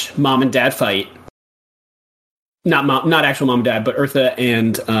watch Mom and Dad fight? Not actual Mom and Dad, but Eartha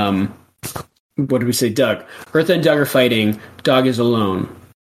and what did we say? Doug. Eartha and Doug are fighting. Dog is alone.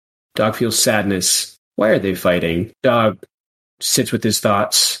 Dog feels sadness. Why are they fighting? Dog sits with his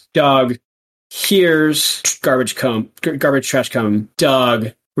thoughts. Dog hears garbage trash come.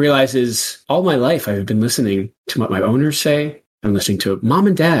 Dog realizes all my life I've been listening to what my owners say. I'm listening to Mom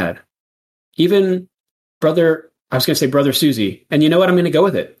and Dad. Even Brother Susie. And you know what? I'm going to go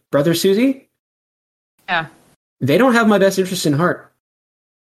with it. Brother Susie? Yeah. They don't have my best interest in heart.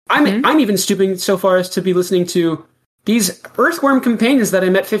 I'm even stooping so far as to be listening to these earthworm companions that I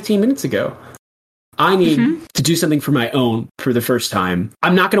met 15 minutes ago. I need to do something for my own for the first time.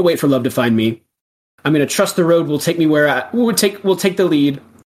 I'm not going to wait for love to find me. I'm going to trust the road will take me where we'll take the lead.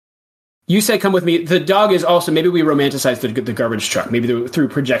 You said come with me. The dog is also, maybe we romanticize the garbage truck. Maybe through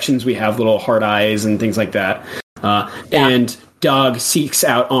projections we have little hard eyes and things like that. And Dog seeks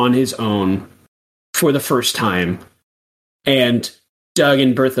out on his own for the first time. And Doug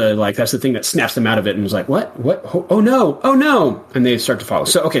and Bertha, like, that's the thing that snaps them out of it and was like, what? Oh no. And they start to follow.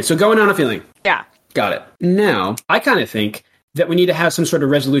 So Going on a Feeling. Yeah. Got it. Now, I kind of think that we need to have some sort of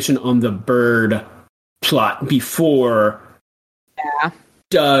resolution on the bird plot before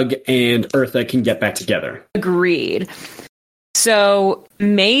Doug and Eartha can get back together. Agreed. So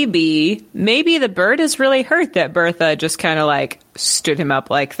maybe the bird is really hurt that Bertha just kind of like stood him up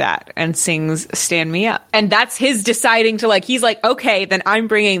like that and sings Stand Me Up. And that's his deciding to like, he's like, okay, then I'm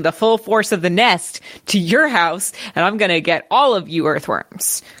bringing the full force of the nest to your house and I'm going to get all of you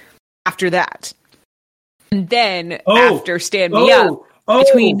earthworms after that. And then after Stand Me Up,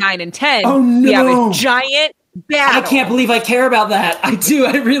 between 9 and 10, we have a giant battle. I can't believe I care about that. I do.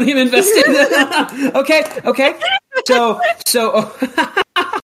 I really am invested. Okay. So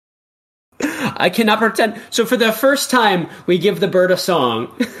I cannot pretend. So for the first time, we give the bird a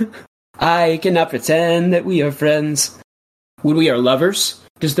song. I cannot pretend that we are friends when we are lovers.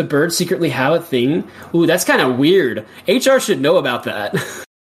 Does the bird secretly have a thing? Ooh, that's kind of weird. HR should know about that.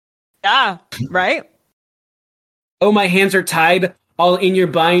 Yeah, right? Oh, my hands are tied, all in your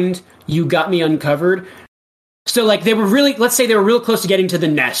bind. You got me uncovered. So, like, let's say they were real close to getting to the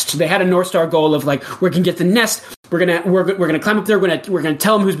nest. They had a North Star goal of, like, we can get the nest. We're gonna climb up there. We're gonna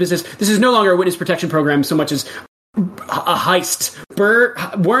tell them whose business. This is no longer a witness protection program so much as a heist.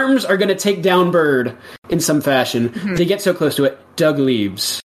 Worms are gonna take down Bird in some fashion. Mm-hmm. They get so close to it. Doug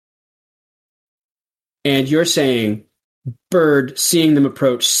leaves. And you're saying Bird, seeing them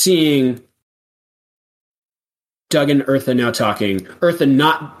approach, seeing Doug and Eartha now talking.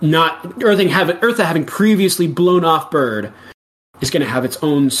 Eartha having previously blown off Bird is going to have its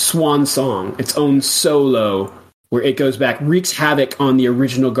own swan song, its own solo, where it goes back, wreaks havoc on the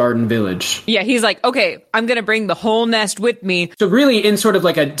original Garden Village. Yeah, he's like, okay, I'm going to bring the whole nest with me. So really, in sort of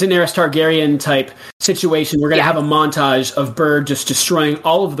like a Daenerys Targaryen type situation, we're going to have a montage of Bird just destroying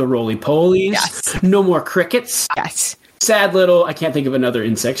all of the roly-polies. Yes. No more crickets. Yes. Sad little, I can't think of another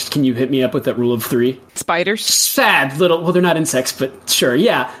insect. Can you hit me up with that rule of 3? Spiders. Sad little, well, they're not insects, but sure,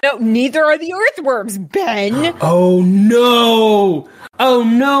 yeah. No, neither are the earthworms, Ben. Oh no,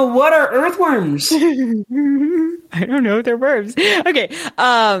 what are earthworms? I don't know, they're worms. Okay.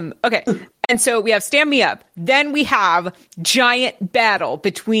 And so we have Stand Me Up. Then we have giant battle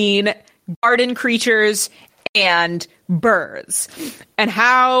between garden creatures and birds. And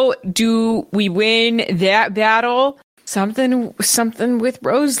how do we win that battle? Something with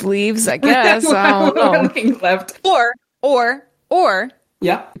rose leaves, I guess. I don't know. Nothing left. Or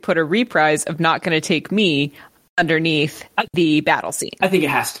yeah, put a reprise of Not Gonna Take Me underneath the battle scene. I think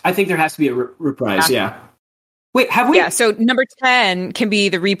there has to be a reprise. Yeah. Wait, have we? Yeah. So number 10 can be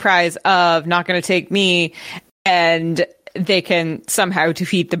the reprise of Not Gonna Take Me, and they can somehow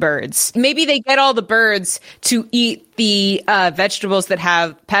defeat the birds. Maybe they get all the birds to eat the vegetables that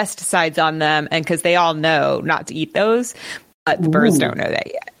have pesticides on them, and because they all know not to eat those, but the birds don't know that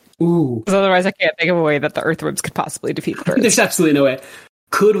yet. Ooh. Because otherwise I can't think of a way that the earthworms could possibly defeat the birds. There's absolutely no way.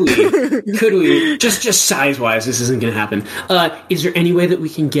 Could we, just size-wise, this isn't going to happen. Is there any way that we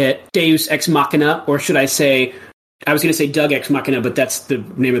can get Deus Ex Machina, or should I say, I was going to say Doug Ex Machina, but that's the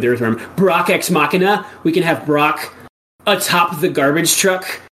name of the earthworm. Brock Ex Machina. We can have Brock atop the garbage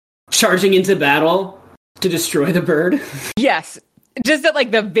truck, charging into battle to destroy the bird. Yes. Just at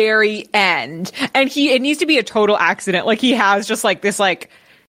like the very end. And it needs to be a total accident. Like he has just like this like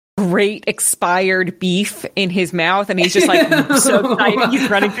great expired beef in his mouth, and he's just like so excited. He's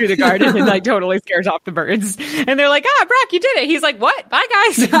running through the garden and like totally scares off the birds. And they're like, Brock, you did it. He's like, what? Bye,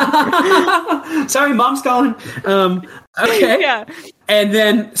 guys. Sorry, mom's calling. Okay. Yeah. And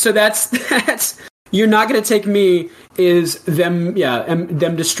then, so that's You're Not Gonna Take Me is them, and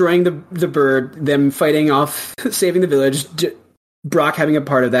them destroying the bird, them fighting off, saving the village, Brock having a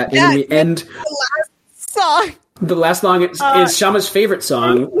part of that. And in the end, the last song. The last song is Shama's favorite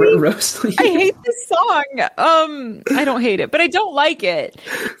song, Rose Leaves. I hate this song. I don't hate it, but I don't like it.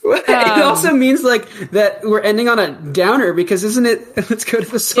 It also means like that we're ending on a downer because isn't it? Let's go to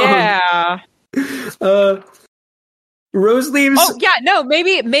the song. Yeah. Rose Leaves. Oh yeah, no,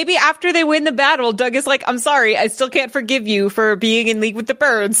 maybe after they win the battle, Doug is like, I'm sorry, I still can't forgive you for being in league with the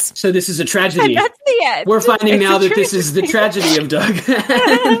birds. So this is a tragedy. And that's the end. We're finding now that this is the tragedy of Doug and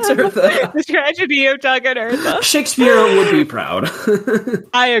Eartha. The tragedy of Doug and Eartha. Shakespeare would be proud.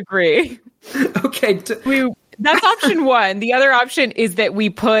 I agree. Okay. That's option one. The other option is that we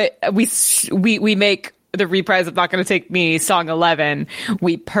make the reprise of Not Gonna Take Me, song 11.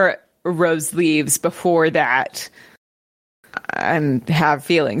 We put Rose Leaves before that. And have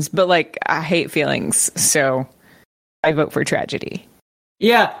feelings, but like I hate feelings, so I vote for tragedy.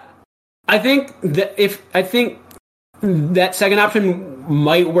 Yeah, I think that that second option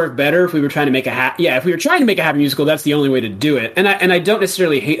might work better if we were trying to make if we were trying to make a happy musical. That's the only way to do it. And I don't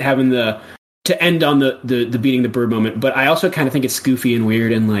necessarily hate having to end on the beating the bird moment, but I also kind of think it's goofy and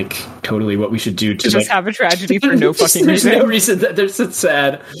weird and like totally what we should do to just have a tragedy for no fucking there's reason. No reason that they're so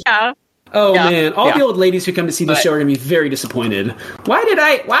sad. Yeah. Oh man, all the old ladies who come to see the show are going to be very disappointed. Why?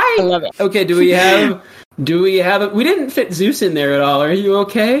 I love it. Okay, do we have we didn't fit Zeus in there at all. Are you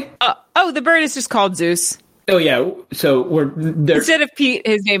okay? The bird is just called Zeus. Oh yeah, so we're there. Instead of Pete,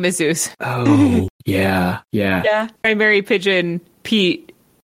 his name is Zeus. Oh, yeah. Yeah. Primary pigeon Pete.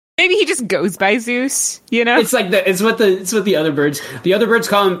 Maybe he just goes by Zeus, you know? It's like it's what the other birds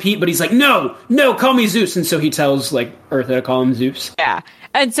call him Pete, but he's like, no, call me Zeus, and so he tells like Eartha to call him Zeus. Yeah.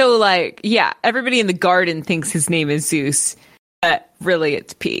 And so, like, everybody in the garden thinks his name is Zeus, but really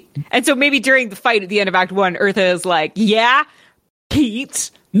it's Pete. And so maybe during the fight at the end of Act 1, Eartha is like, yeah,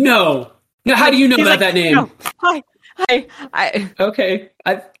 Pete. No. Now, how do you know about that name? No, Okay.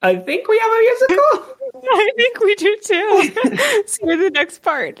 I think we have a musical. I think we do too. See you in the next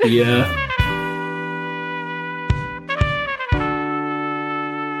part. Yeah.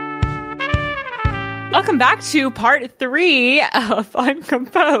 Welcome back to part 3 of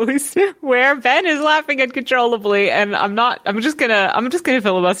Uncomposed, where Ben is laughing uncontrollably, and I'm just gonna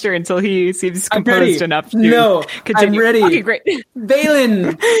filibuster until he seems composed enough to continue. I'm ready. Okay, great.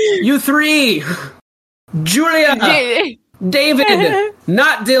 Balin, you three, Julia, David,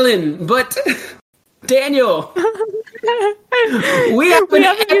 not Dylan, but Daniel. We have an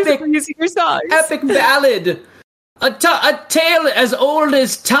epic ballad, a tale as old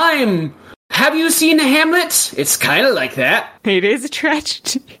as time. Have you seen Hamlet? It's kind of like that. It is a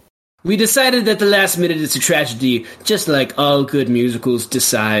tragedy. We decided that the last minute is a tragedy, just like all good musicals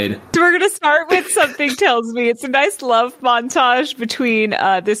decide. So we're going to start with Something Tells Me. It's a nice love montage between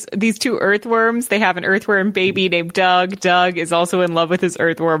these two earthworms. They have an earthworm baby named Doug. Doug is also in love with his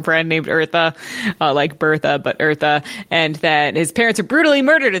earthworm friend named Eartha, like Bertha, but Eartha. And then his parents are brutally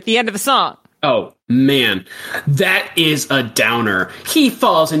murdered at the end of the song. Oh, man. That is a downer. He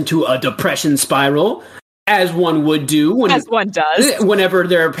falls into a depression spiral, as one would do. As one does. Whenever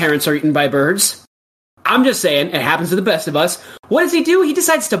their parents are eaten by birds. I'm just saying, it happens to the best of us. What does he do? He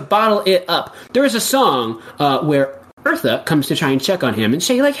decides to bottle it up. There is a song where Eartha comes to try and check on him and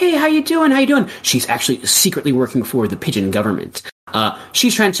say, like, hey, how you doing? She's actually secretly working for the pigeon government.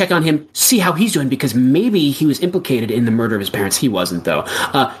 She's trying to check on him, see how he's doing, because maybe he was implicated in the murder of his parents. He wasn't, though.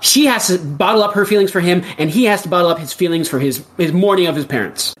 She has to bottle up her feelings for him, and he has to bottle up his feelings for his mourning of his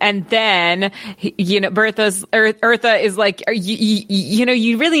parents. And then, Eartha is like,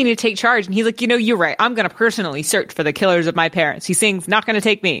 you really need to take charge. And he's like, you're right. I'm going to personally search for the killers of my parents. He sings Not Gonna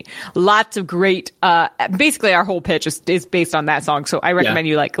Take Me. Lots of great, basically our whole pitch is based on that song. So I recommend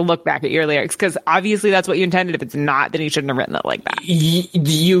you look back at your lyrics, because obviously that's what you intended. If it's not, then you shouldn't have written it like that.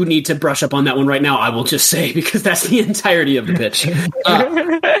 you need to brush up on that one right now, I will just say, because that's the entirety of the pitch.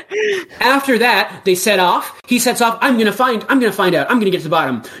 After that, they set off. He sets off. I'm gonna find out. I'm gonna get to the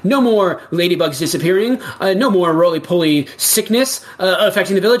bottom. No more ladybugs disappearing. No more roly-poly sickness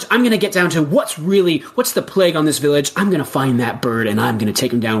affecting the village. I'm gonna get down to what's the plague on this village. I'm gonna find that bird, and I'm gonna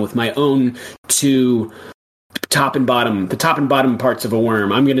take him down with my own two top and bottom parts of a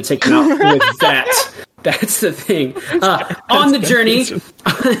worm. I'm gonna take him out with that. That's the thing. On the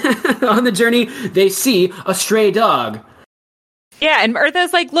journey, they see a stray dog. Yeah, and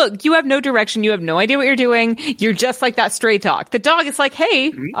Eartha's like, look, you have no direction. You have no idea what you're doing. You're just like that stray dog. The dog is like,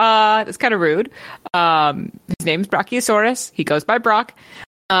 hey, that's kind of rude. His name's Brachiosaurus. He goes by Brock.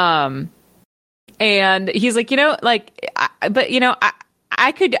 And he's like,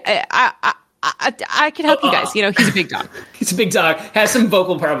 I could help you guys. He's a big dog. He's a big dog. Has some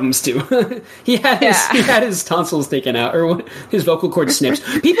vocal problems too. He had his tonsils taken out, or his vocal cord snipped.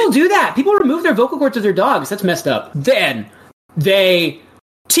 People do that. People remove their vocal cords of their dogs. That's messed up. Then they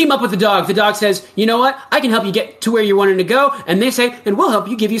team up with the dog. The dog says, you know what? I can help you get to where you're wanting to go. And they say, and we'll help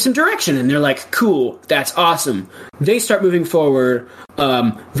you give you some direction. And they're like, cool. That's awesome. They start moving forward.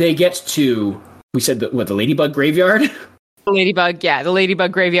 They get to, we said, the ladybug graveyard? The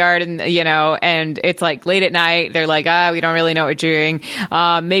ladybug graveyard, and and it's like late at night. They're like, we don't really know what you're doing.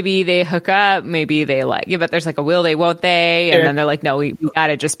 Maybe they hook up, maybe they but there's like a will they, won't they? And then they're like, no, we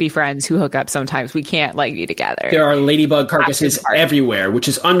gotta just be friends who hook up sometimes. We can't be together. There are ladybug carcasses everywhere, which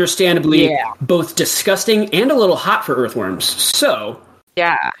is understandably both disgusting and a little hot for earthworms. So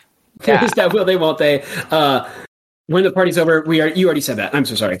there's that will they, won't they. When the party's over, you already said that. I'm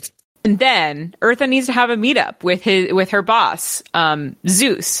so sorry. And then Eartha needs to have a meetup with her boss,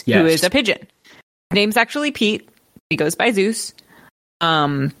 Zeus, who is a pigeon. His name's actually Pete. He goes by Zeus. He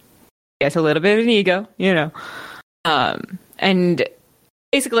has a little bit of an ego, and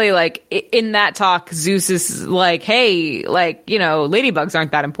basically, in that talk, Zeus is like, hey, ladybugs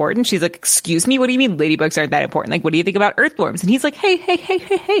aren't that important. She's like, excuse me, what do you mean ladybugs aren't that important? What do you think about earthworms? And he's like,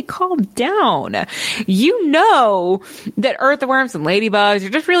 hey, calm down. You know that earthworms and ladybugs are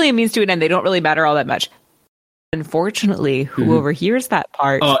just really a means to an end. They don't really matter all that much. Unfortunately, who overhears that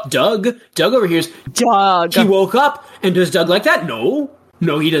part? Doug. Doug overhears. Doug. He woke up, and does Doug like that? No,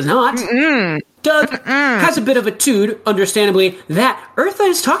 he does not. Doug has a bit of a tude, understandably, that Eartha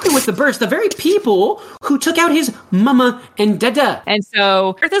is talking with the birds, the very people who took out his mama and dada. And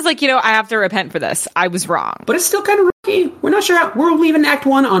so Eartha's like, I have to repent for this. I was wrong. But it's still kind of rookie. We're not sure how. We're leaving Act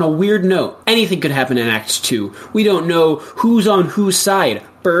 1 on a weird note. Anything could happen in Act 2. We don't know who's on whose side.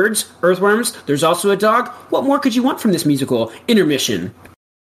 Birds, earthworms, there's also a dog. What more could you want from this musical? Intermission.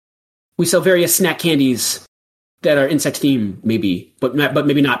 We sell various snack candies that are insect themed, maybe, but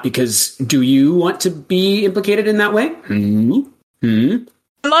maybe not, because do you want to be implicated in that way?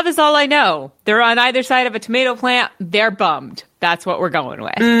 Love is all I know. They're on either side of a tomato plant. They're bummed. That's what we're going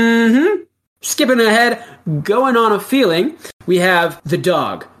with. Skipping ahead, going on a feeling, we have the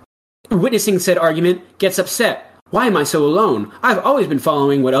dog. Witnessing said argument, gets upset. Why am I so alone? I've always been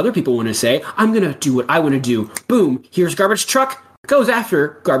following what other people want to say. I'm gonna do what I want to do. Boom, here's garbage truck, goes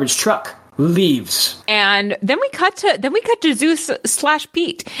after garbage truck. Leaves. And then we cut to Zeus /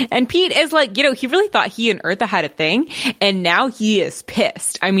 Pete. And Pete is like, he really thought he and Eartha had a thing, and now he is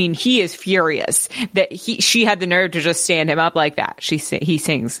pissed. I mean, he is furious that she had the nerve to just stand him up like that. He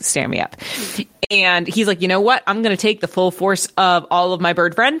sings "Stand Me Up." And he's like, you know what? I'm going to take the full force of all of my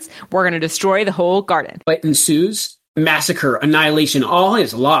bird friends. We're going to destroy the whole garden. Fight ensues. Massacre, annihilation, all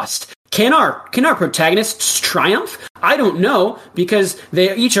is lost. Can our protagonists triumph? I don't know, because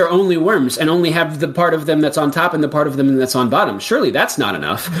they each are only worms and only have the part of them that's on top and the part of them that's on bottom. Surely that's not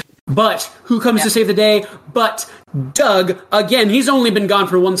enough. But who comes to save the day but Doug? Again, he's only been gone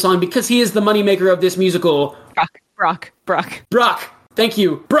for one song because he is the moneymaker of this musical. Brock. Thank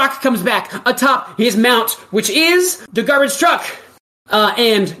you. Brock comes back atop his mount, which is the garbage truck.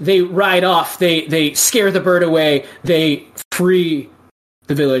 And they ride off. They scare the bird away. They free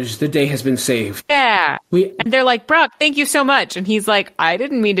the village. The day has been saved. Yeah. And they're like, Brock, thank you so much. And he's like, I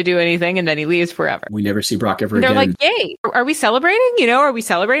didn't mean to do anything. And then he leaves forever. We never see Brock ever again. They're like, yay. Are we celebrating? Are we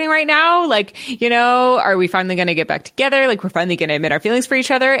celebrating right now? Are we finally going to get back together? We're finally going to admit our feelings for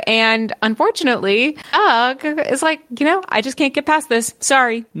each other. And unfortunately, Doug is like, I just can't get past this.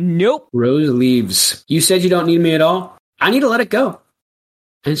 Sorry. Nope. Rose leaves. You said you don't need me at all. I need to let it go.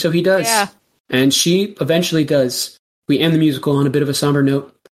 And so he does. Yeah. And she eventually does. We end the musical on a bit of a somber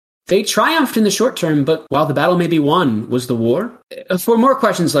note. They triumphed in the short term, but while the battle may be won, was the war? For more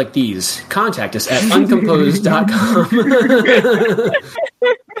questions like these, contact us at uncomposed.com.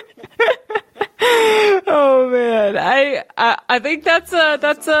 Oh, man. God, I think that's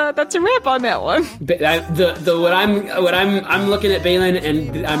a wrap on that one. I'm looking at Balin,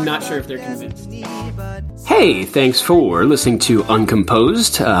 and I'm not sure if they're convinced. Hey, thanks for listening to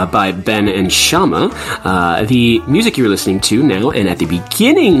Uncomposed by Ben and Shama. The music you're listening to now and at the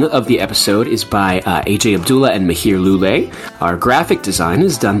beginning of the episode is by AJ Abdullah and Mahir Lule. Our graphic design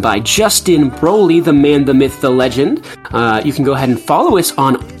is done by Justin Broly, the man, the myth, the legend. You can go ahead and follow us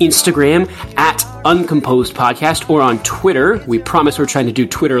on Instagram at Uncomposed Podcast, or on Twitter. We promise we're trying to do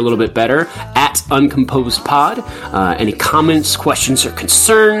Twitter a little bit better, at Uncomposed Pod. Any comments, questions, or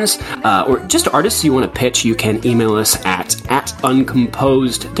concerns, or just artists you want to pitch, you can email us at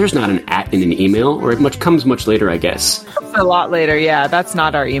Uncomposed. There's not an at in an email, or it comes much later, I guess. A lot later, yeah. That's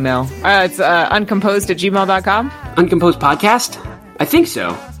not our email. It's uncomposed@gmail.com. Uncomposed Podcast? I think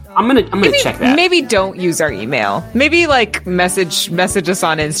so. I'm gonna check that. Maybe don't use our email. Maybe message us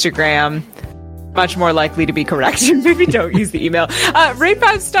on Instagram. Much more likely to be correct. Maybe don't use the email. Rate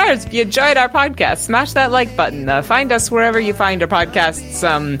 5 stars if you enjoyed our podcast. Smash that like button. Find us wherever you find our podcasts.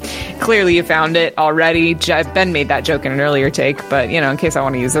 Clearly you found it already. Ben made that joke in an earlier take, but in case I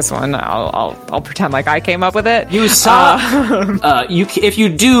want to use this one, I'll pretend like I came up with it. You saw. If you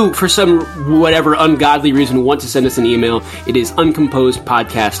do, for some whatever ungodly reason, want to send us an email, it is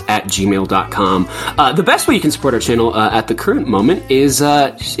uncomposedpodcast@gmail.com. The best way you can support our channel at the current moment is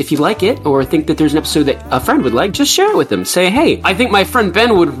if you like it or think that there's an episode that a friend would like, just share it with them. Say, hey, I think my friend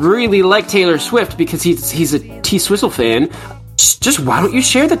Ben would really like Taylor Swift because he's a T-Swizzle fan. Just why don't you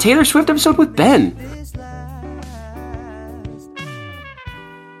share the Taylor Swift episode with Ben?